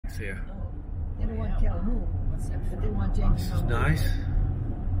here. They don't want Calhoun, but they want James. This is nice.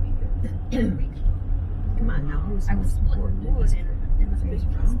 Come on now, who's important in this? In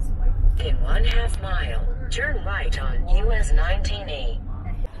 1/2 mile, turn right on US 19E.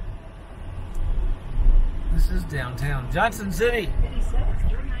 This is downtown Johnson City.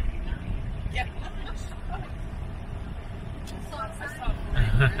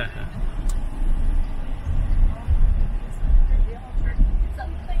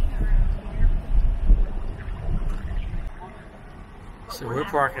 So we're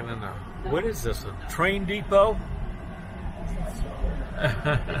parking in a, what is this, a train depot?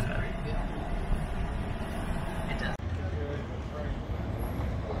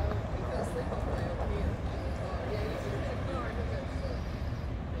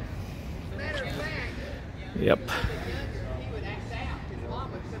 Yep.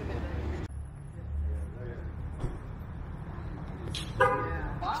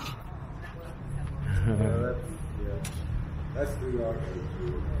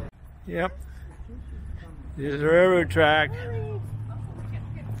 Yep. This is the railroad track.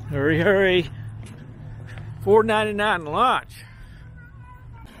 Hurry, hurry. $4.99 lunch.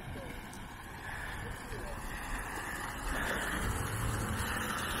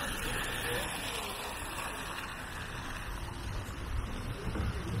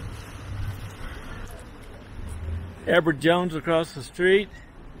 Edward Jones across the street.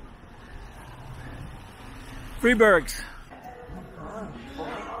 Freeburgs.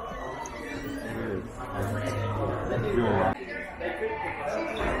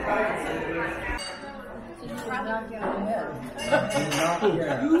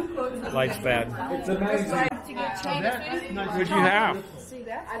 Light's bad. What'd you have?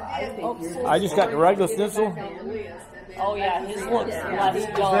 I just got the regular schnitzel. Oh yeah, his looks less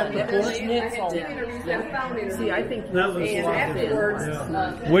done. Schnitzel. See, I think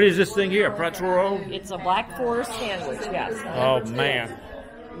What is this thing here? Pretzel roll? It's a Black Forest sandwich, yes. Oh man.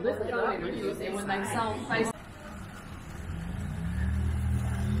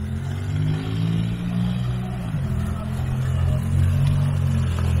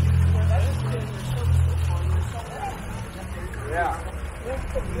 Yeah.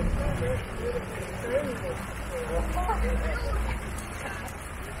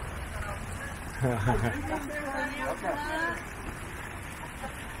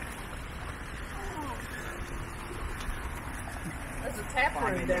 there's a tap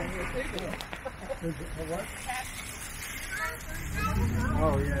room down here too. What?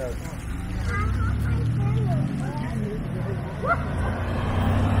 Oh yeah.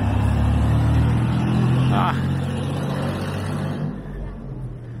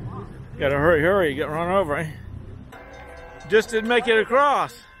 Gotta hurry, hurry, get run over, eh? Just didn't make it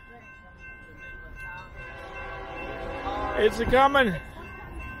across. It's a coming.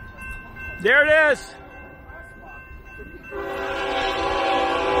 There it is.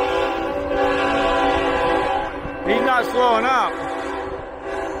 He's not slowing up.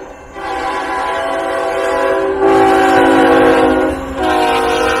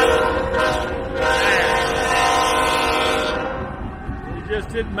 He just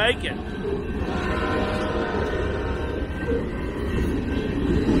didn't make it.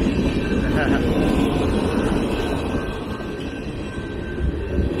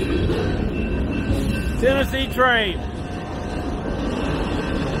 Tennessee train.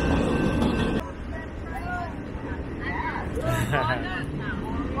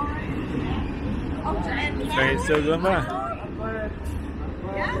 Train still going by.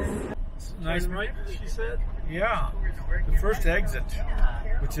 Nice, right? She said. Yeah, the first exit,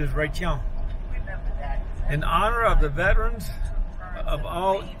 which is right here. In honor of the veterans of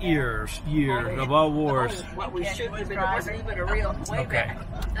all years of all wars. Okay.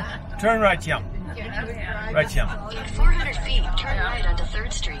 Turn right, Jim. Right, Jim. In 400 feet, turn right onto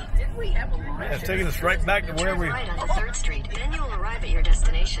 3rd Street. It's taking us right back to where we. Turn right onto 3rd Street, then you will arrive at your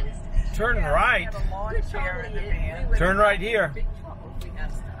destination. Turn right. Turn right here.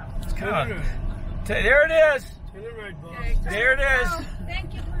 It's kind of. There it is. There it is.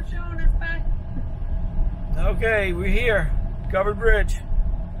 Thank you for showing us back. Okay, we're here. Covered bridge.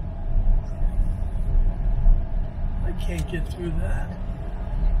 I can't get through that.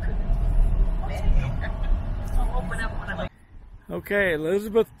 Okay,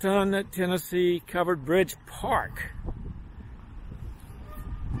 Elizabethton, Tennessee, Covered Bridge Park.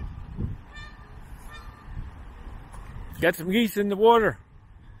 Got some geese in the water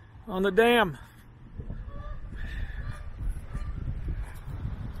on the dam.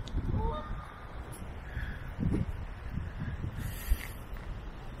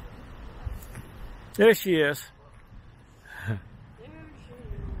 There she is.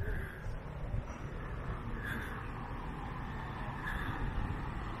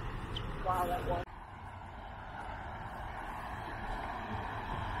 while that was.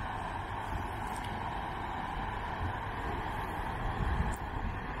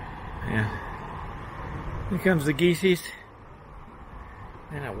 Yeah. Here comes the geeseys.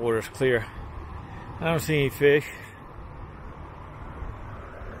 And that water's clear. I don't see any fish.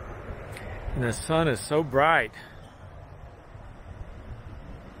 And the sun is so bright.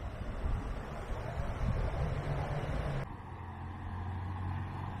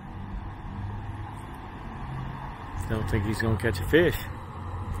 Don't think he's gonna catch a fish.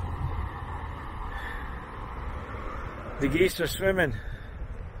 The geese are swimming.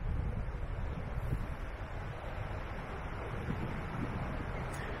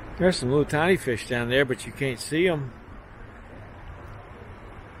 There's some little tiny fish down there, but you can't see them.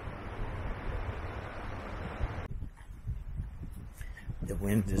 The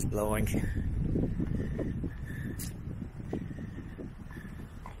wind is blowing.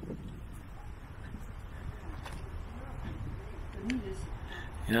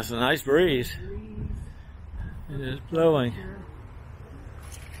 And it's a nice breeze. It is blowing.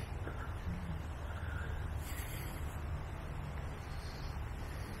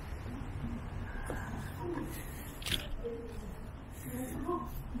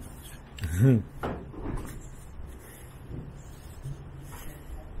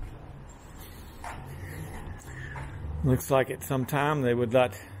 Looks like at some time they would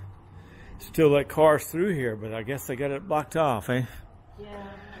still let cars through here, but I guess they got it blocked off, eh? Yeah,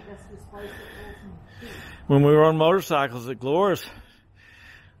 I guess this place it wasn't. When we were on motorcycles at Gloria's,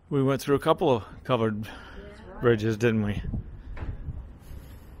 we went through a couple of covered bridges, didn't we?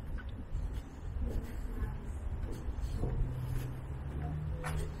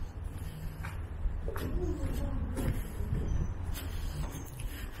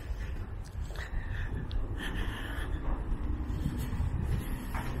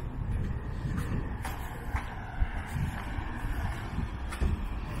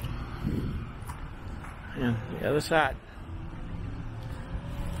 Yeah, the other side.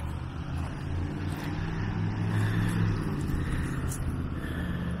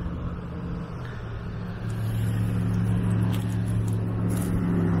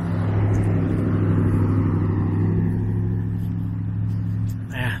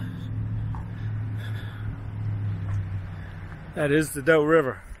 Yeah. That is the Doe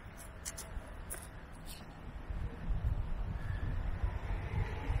River.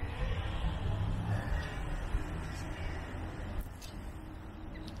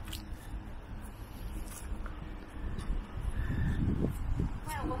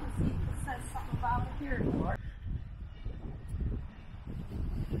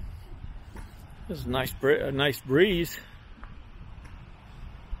 There's a nice breeze.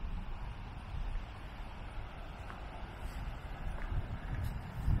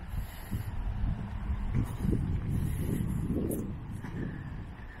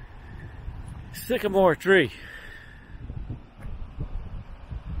 Sycamore tree.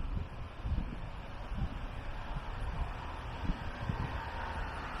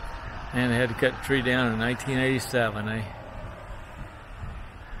 And they had to cut the tree down in 1987, eh?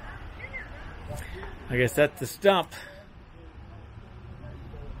 I guess that's the stump.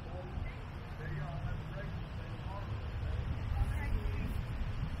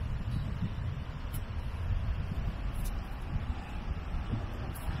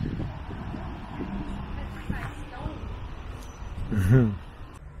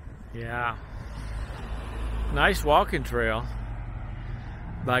 Yeah. Nice walking trail.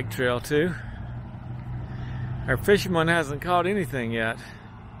 Bike trail too. Our fisherman hasn't caught anything yet.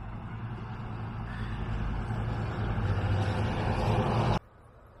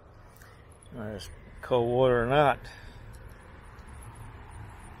 Whether it's cold water or not.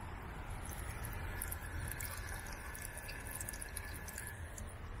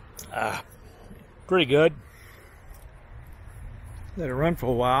 Pretty good. Let it run for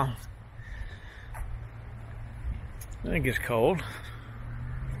a while. I think it's cold.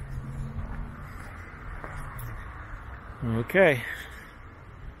 Okay.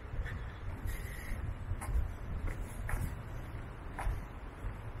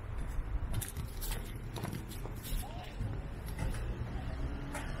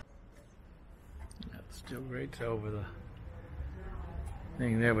 That still grates over the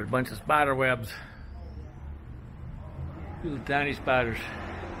thing there with a bunch of spider webs. Little tiny spiders.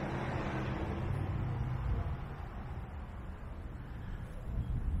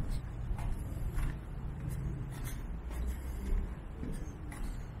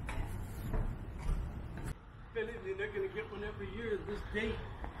 They're going to get one every year at this date.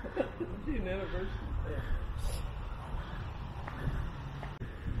 The anniversary. Yeah.